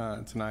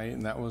tonight,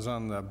 and that was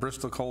on the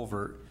Bristol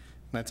culvert.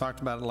 And I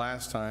talked about it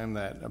last time,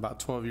 that about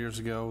 12 years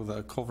ago,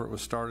 the culvert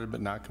was started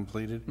but not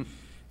completed.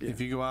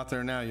 If you go out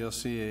there now, you'll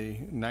see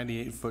a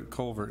 98-foot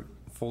culvert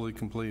fully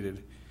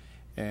completed.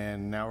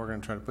 And now we're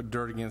going to try to put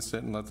dirt against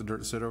it and let the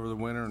dirt sit over the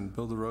winter and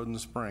build the road in the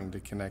spring to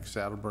connect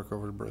Saddlebrook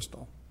over to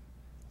Bristol.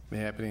 Be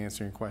happy to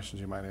answer any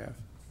questions you might have.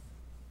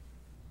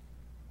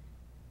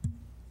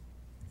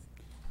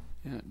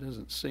 Yeah, it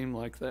doesn't seem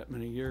like that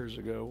many years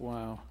ago.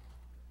 Wow.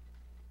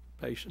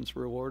 Patience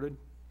rewarded.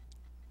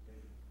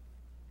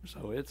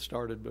 So it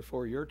started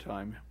before your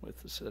time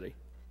with the city.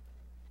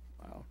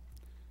 Wow.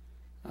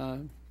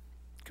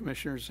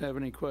 Commissioners have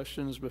any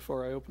questions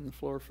before I open the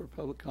floor for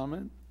public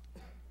comment?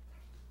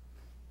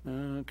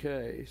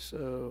 Okay,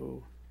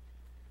 so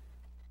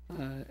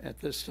at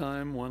this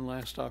time, one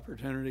last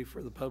opportunity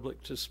for the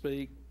public to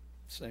speak.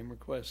 Same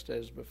request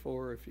as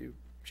before. If you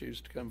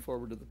choose to come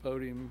forward to the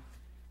podium,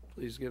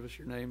 please give us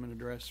your name and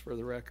address for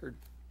the record.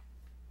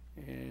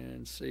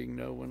 And seeing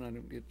no one, I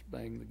don't get to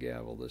bang the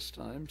gavel this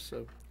time,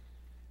 so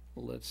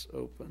let's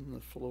open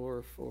the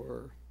floor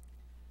for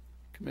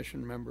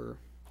commission member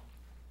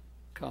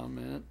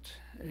comment.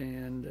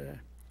 And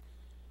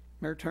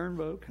Mayor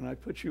Turnbow, can I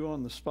put you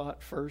on the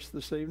spot first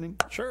this evening?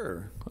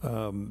 Sure. I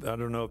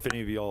don't know if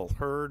any of y'all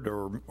heard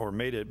or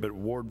made it, but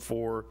Ward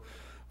 4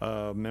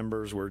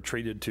 members were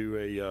treated to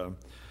a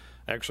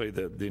actually,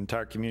 the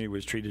entire community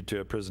was treated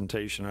to a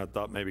presentation. I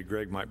thought maybe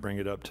Greg might bring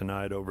it up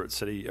tonight over at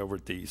the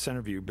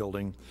Centerview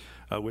building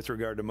with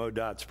regard to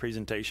MoDOT's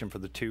presentation for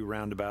the two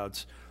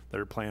roundabouts that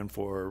are planned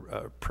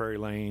for Prairie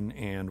Lane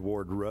and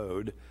Ward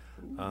Road.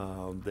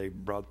 They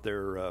brought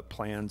their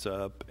plans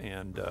up.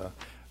 And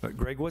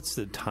Greg, what's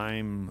the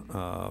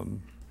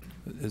time?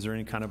 Is there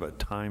any kind of a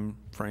time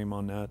frame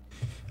on that?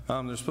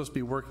 They're supposed to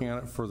be working on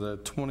it for the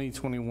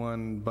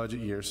 2021 budget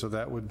year, so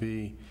that would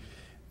be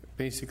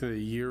basically a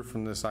year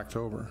from this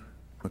October.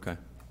 Okay.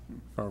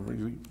 Or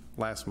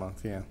last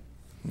month, yeah.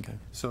 Okay.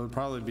 So it'd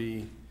probably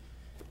be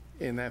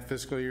in that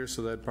fiscal year,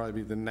 so that'd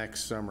probably be the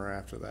next summer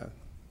after that.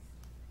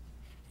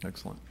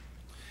 Excellent.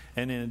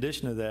 And in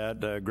addition to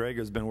that, Greg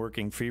has been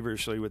working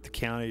feverishly with the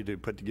county to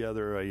put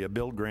together a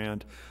build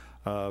grant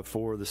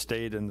for the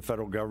state and the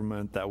federal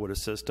government that would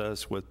assist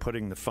us with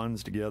putting the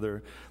funds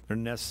together. They're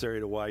necessary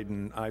to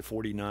widen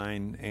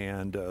I-49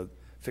 and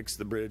fix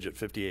the bridge at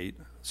 58.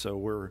 So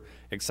we're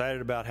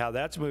excited about how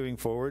that's moving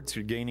forward,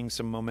 so gaining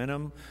some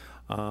momentum.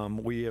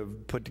 We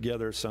have put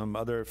together some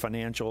other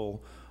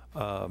financial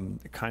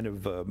kind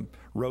of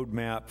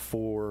roadmap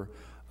for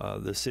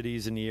the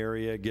cities in the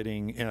area,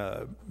 getting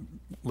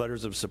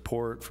letters of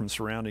support from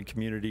surrounding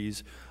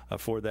communities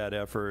for that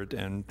effort,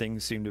 and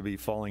things seem to be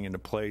falling into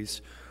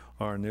place.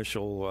 Our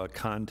initial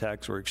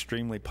contacts were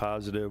extremely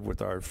positive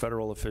with our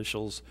federal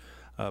officials,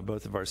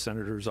 both of our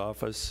senator's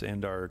office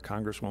and our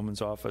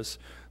congresswoman's office.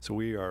 So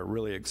we are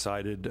really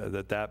excited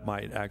that that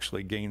might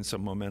actually gain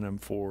some momentum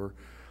for,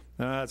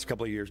 it's a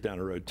couple of years down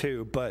the road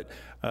too, but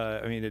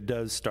I mean, it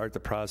does start the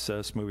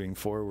process moving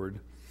forward.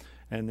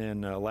 And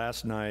then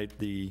last night,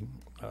 the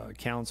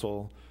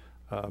council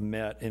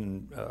met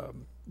in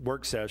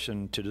work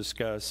session to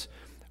discuss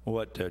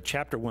what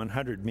Chapter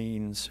 100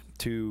 means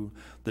to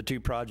the two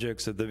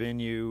projects at the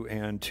venue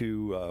and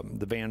to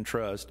the Van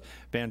Trust.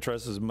 Van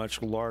Trust is a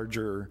much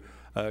larger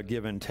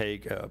give and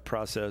take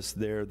process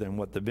there than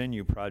what the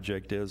venue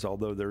project is,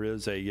 although there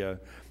is a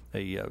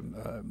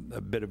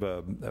bit of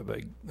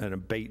an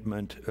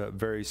abatement,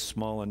 very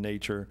small in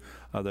nature,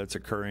 that's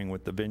occurring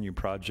with the venue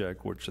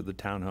project, which are the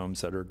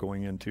townhomes that are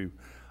going into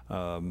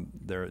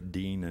there at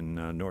Dean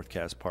and North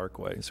Cass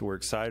Parkway. So we're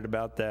excited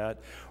about that.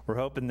 We're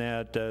hoping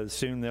that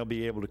soon they'll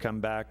be able to come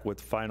back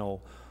with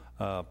final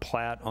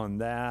plat on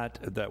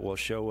that will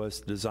show us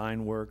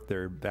design work.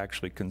 They're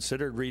actually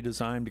considered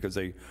redesign because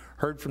they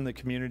heard from the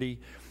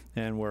community,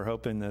 and we're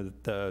hoping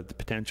that the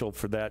potential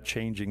for that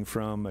changing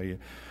from a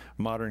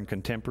modern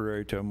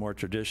contemporary to a more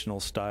traditional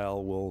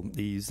style will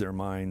ease their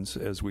minds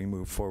as we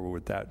move forward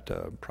with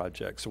that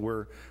project. So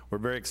we're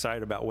very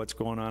excited about what's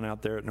going on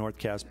out there at North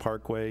Cass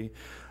Parkway.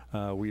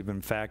 We've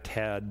in fact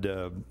had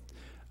a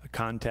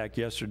contact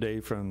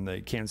yesterday from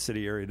the Kansas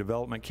City Area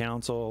Development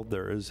Council.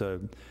 There is a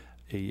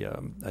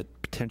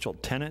potential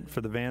tenant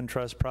for the Van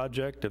Trust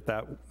project if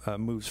that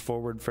moves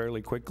forward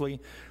fairly quickly.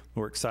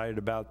 We're excited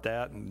about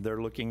that, and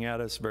they're looking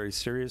at us very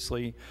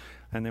seriously.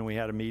 And then we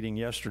had a meeting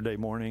yesterday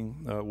morning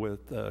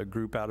with a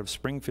group out of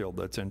Springfield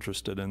that's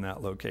interested in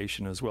that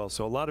location as well.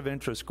 So a lot of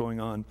interest going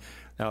on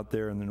out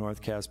there in the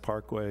North Cass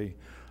Parkway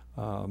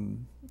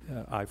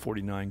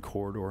I-49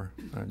 corridor.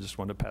 I just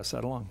wanted to pass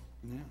that along.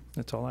 Yeah.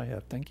 That's all I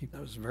have. Thank you.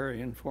 That was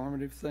very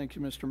informative. Thank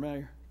you, Mr.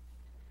 Mayor.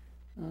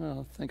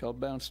 I think I'll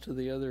bounce to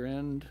the other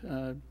end.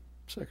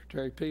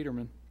 Secretary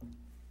Peterman.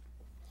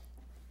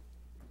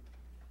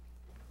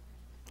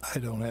 I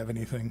don't have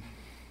anything.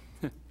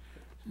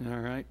 All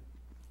right.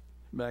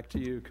 Back to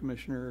you,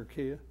 Commissioner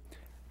Kia.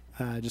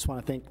 I just want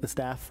to thank the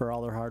staff for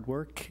all their hard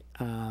work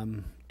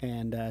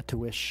and to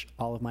wish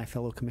all of my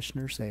fellow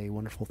commissioners a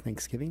wonderful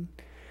Thanksgiving.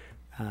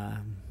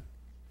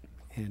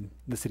 and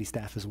the city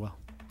staff as well,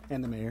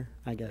 and the mayor.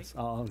 I guess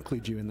I'll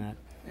include you in that.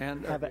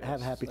 And Have a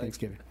happy Thank you.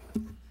 Thanksgiving.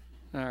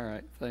 All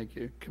right, thank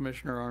you.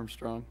 Commissioner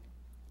Armstrong.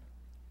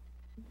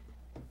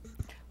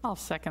 I'll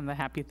second the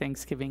happy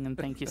Thanksgiving and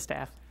thank you,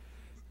 staff.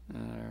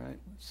 All right,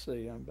 let's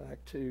see, I'm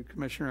back to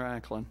Commissioner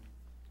Ackland.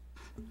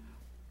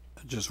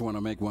 I just want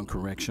to make one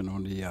correction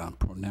on the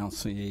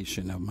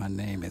pronunciation of my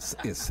name. It's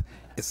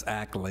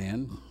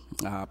Ackland.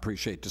 I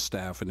appreciate the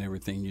staff and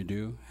everything you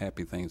do.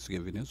 Happy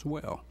Thanksgiving as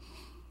well.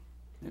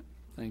 Yep,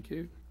 thank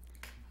you.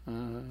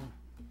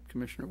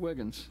 Commissioner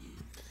Wiggins.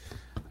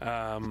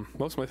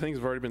 Most of my things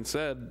have already been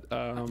said.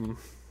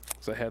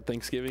 So I had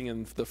Thanksgiving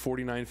and the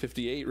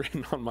 4958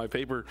 written on my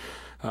paper.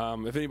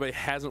 If anybody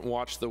hasn't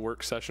watched the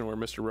work session where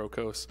Mr.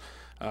 Rokos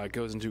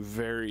goes into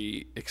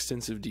very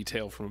extensive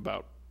detail from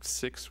about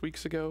 6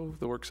 weeks ago,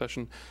 the work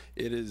session,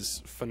 it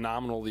is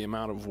phenomenal the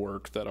amount of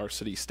work that our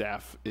city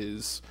staff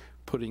is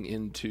putting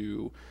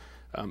into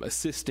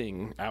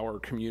assisting our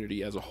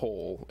community as a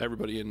whole,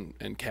 everybody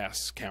in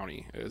Cass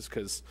County, is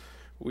because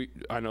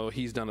I know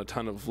he's done a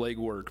ton of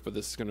legwork, but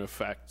this is going to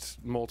affect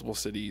multiple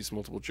cities,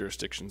 multiple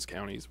jurisdictions,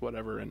 counties,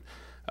 whatever. And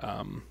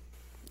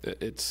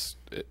it's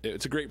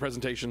a great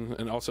presentation,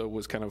 and also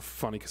was kind of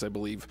funny because I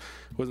believe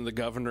wasn't the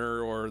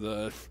governor or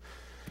the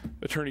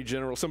attorney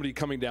general, somebody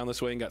coming down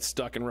this way and got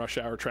stuck in rush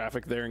hour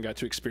traffic there and got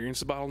to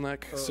experience the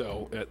bottleneck.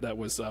 So that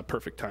was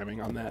perfect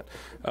timing on that.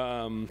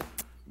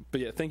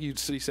 But yeah, thank you,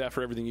 city staff,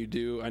 for everything you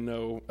do. I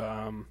know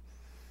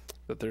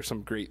that there's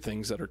some great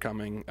things that are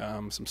coming,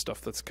 some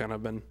stuff that's kind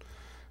of been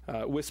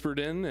whispered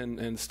in,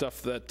 and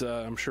stuff that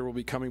I'm sure will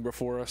be coming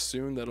before us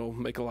soon that'll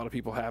make a lot of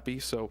people happy.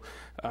 So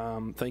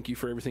thank you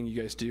for everything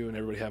you guys do, and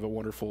everybody have a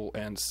wonderful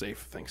and safe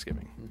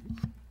Thanksgiving.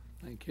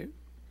 Thank you.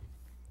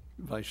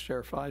 Vice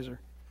Chair Fizer.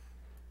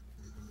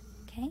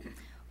 Okay.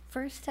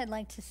 First, I'd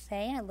like to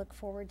say I look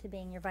forward to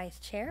being your vice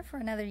chair for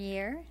another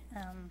year,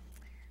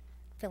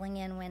 filling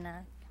in when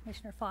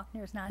Commissioner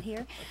Faulkner is not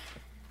here.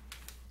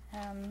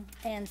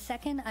 And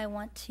second, I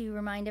want to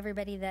remind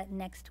everybody that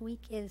next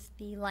week is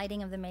the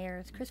lighting of the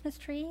mayor's Christmas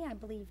tree, I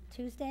believe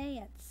Tuesday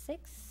at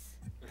 6.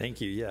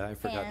 Thank you. Yeah, I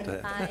forgot And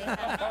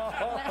that.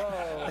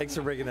 Thanks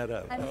for bringing that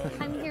up.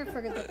 I'm here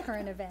for the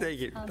current event.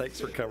 Thank you.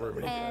 Thanks for covering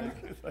me. And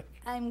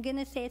I'm going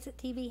to say it's at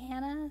TV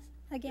Hannah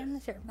again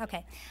this year.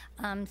 Okay.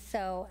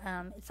 So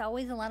it's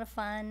always a lot of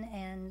fun,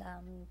 and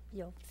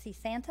you'll see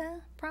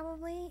Santa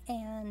probably,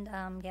 and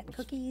get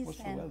cookies. What's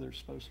the and weather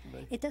supposed to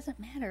be? It doesn't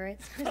matter.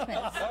 It's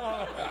Christmas.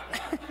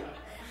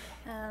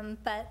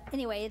 But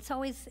anyway, it's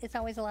always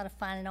a lot of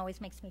fun, and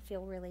always makes me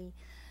feel really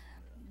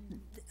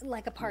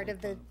like a part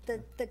of the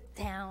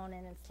town,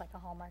 and it's like a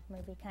Hallmark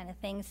movie kind of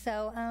thing.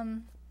 So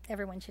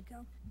everyone should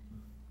go.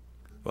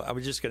 Well, I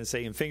was just going to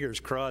say, and fingers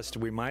crossed,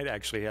 we might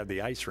actually have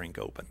the ice rink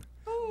open.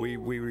 We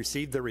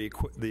received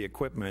the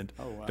equipment.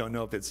 Oh, wow. Don't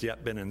know if it's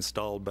yet been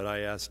installed, but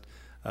I asked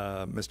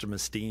Mr.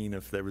 Mustine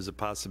if there was a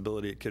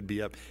possibility it could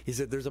be up. He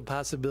said there's a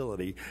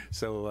possibility.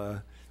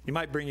 So you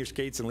might bring your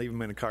skates and leave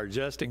them in a car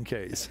just in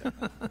case.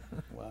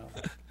 Wow.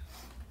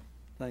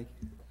 Thank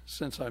you.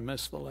 Since I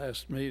missed the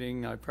last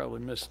meeting, I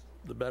probably missed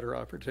the better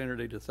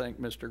opportunity to thank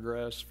Mr.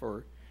 Grass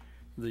for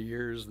the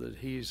years that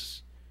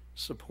he's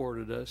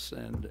supported us,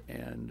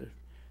 and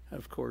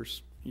of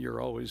course,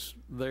 you're always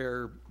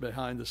there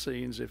behind the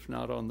scenes, if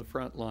not on the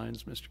front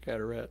lines, Mr.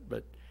 Carteret.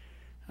 But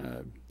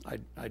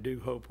I do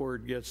hope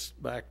word gets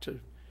back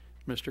to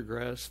Mr.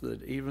 Grass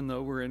that even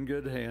though we're in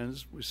good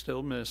hands, we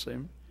still miss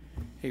him.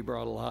 He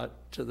brought a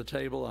lot to the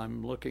table.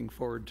 I'm looking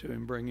forward to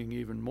him bringing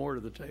even more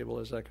to the table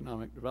as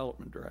Economic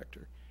Development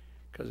Director,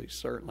 because he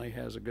certainly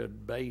has a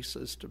good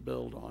basis to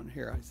build on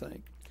here, I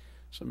think.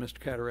 So, Mr.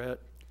 Carteret,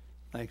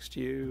 thanks to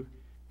you.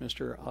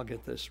 Mr. I'll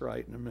get this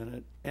right in a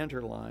minute,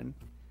 Enterline,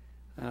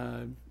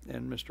 and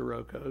Mr.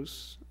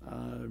 Rokos,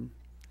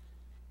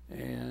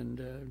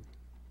 and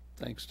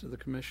thanks to the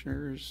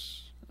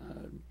commissioners.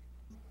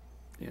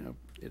 You know,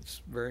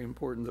 it's very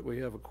important that we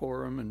have a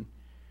quorum and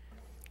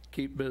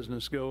keep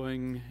business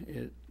going.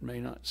 It may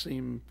not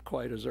seem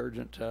quite as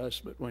urgent to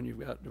us, but when you've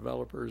got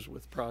developers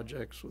with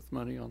projects with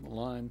money on the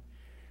line,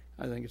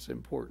 I think it's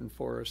important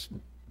for us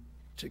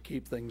to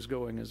keep things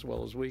going as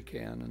well as we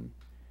can,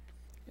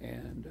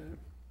 and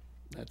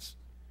that's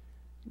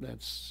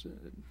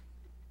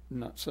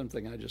not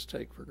something I just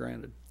take for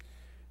granted.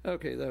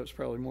 Okay, that was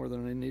probably more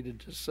than I needed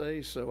to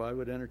say, so I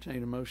would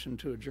entertain a motion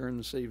to adjourn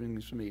this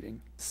evening's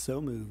meeting. So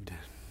moved.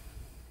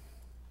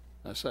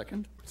 A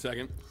second?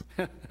 Second.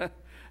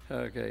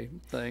 Okay,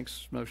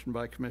 thanks. Motion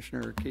by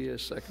Commissioner Kia,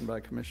 second by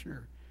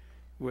Commissioner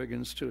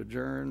Wiggins to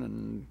adjourn,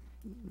 and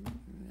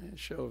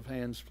show of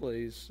hands,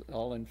 please.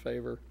 All in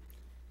favor?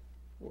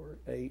 4,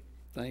 8.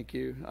 Thank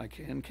you. I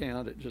can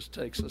count. It just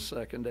takes a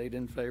second. 8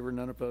 in favor,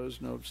 none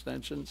opposed, no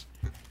abstentions.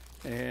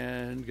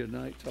 And good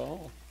night to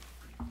all.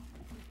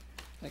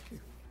 Thank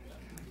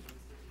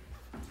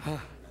you.